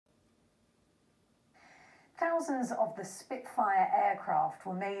Thousands of the Spitfire aircraft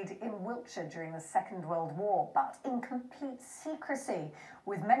were made in Wiltshire during the Second World War, but in complete secrecy,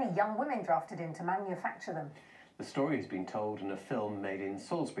 with many young women drafted in to manufacture them. The story has been told in a film made in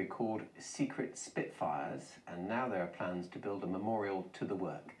Salisbury called Secret Spitfires, and now there are plans to build a memorial to the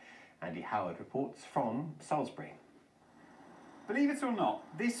work. Andy Howard reports from Salisbury. Believe it or not,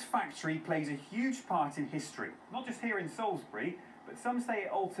 this factory plays a huge part in history, not just here in Salisbury, but some say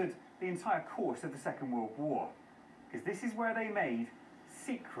it altered the entire course of the Second World War, because this is where they made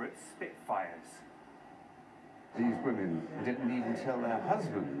secret Spitfires. These women didn't even tell their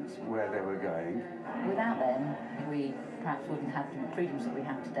husbands where they were going. Without them, we perhaps wouldn't have the freedoms that we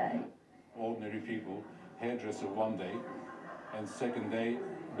have today. Ordinary people, hairdresser one day, and second day,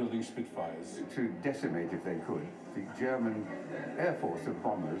 building Spitfires. To decimate, if they could, the German Air Force of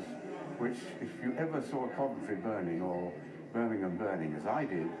bombers, which, if you ever saw Coventry burning or Birmingham burning, as I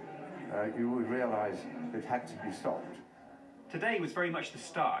did, you would realise it had to be stopped. Today was very much the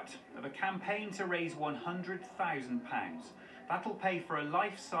start of a campaign to raise £100,000. That'll pay for a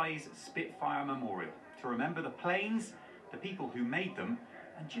life-size Spitfire memorial to remember the planes, the people who made them,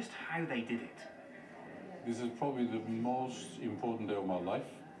 and just how they did it. This is probably the most important day of my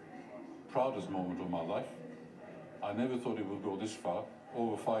life, proudest moment of my life. I never thought it would go this far.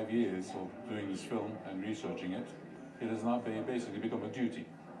 Over 5 years of doing this film and researching it, it has now basically become a duty.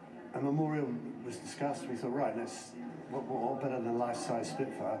 A memorial was discussed. We thought, right, what better than a life-size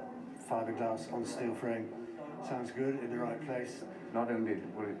Spitfire? Fiberglass on steel frame. Sounds good, in the right place. Not only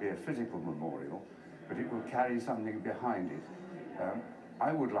will it be a physical memorial, but it will carry something behind it.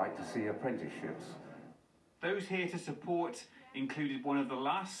 I would like to see apprenticeships. Those here to support included one of the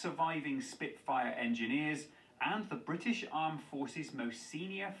last surviving Spitfire engineers and the British Armed Forces' most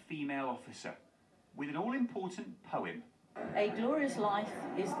senior female officer, with an all-important poem. A glorious life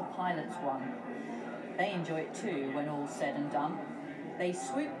is the pilot's one. They enjoy it too when all's said and done. They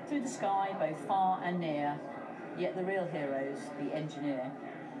swoop through the sky both far and near, yet the real hero's the engineer.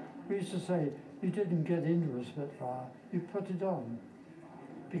 We used to say, you didn't get into a Spitfire, you put it on.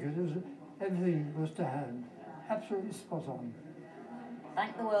 Because everything was to hand, absolutely spot on.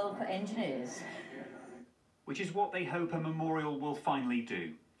 Thank the world for engineers. Which is what they hope a memorial will finally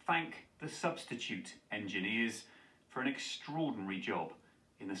do. Thank the substitute engineers for an extraordinary job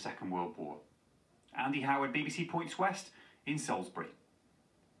in the Second World War. Andy Howard, BBC Points West in Salisbury.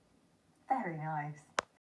 Very nice.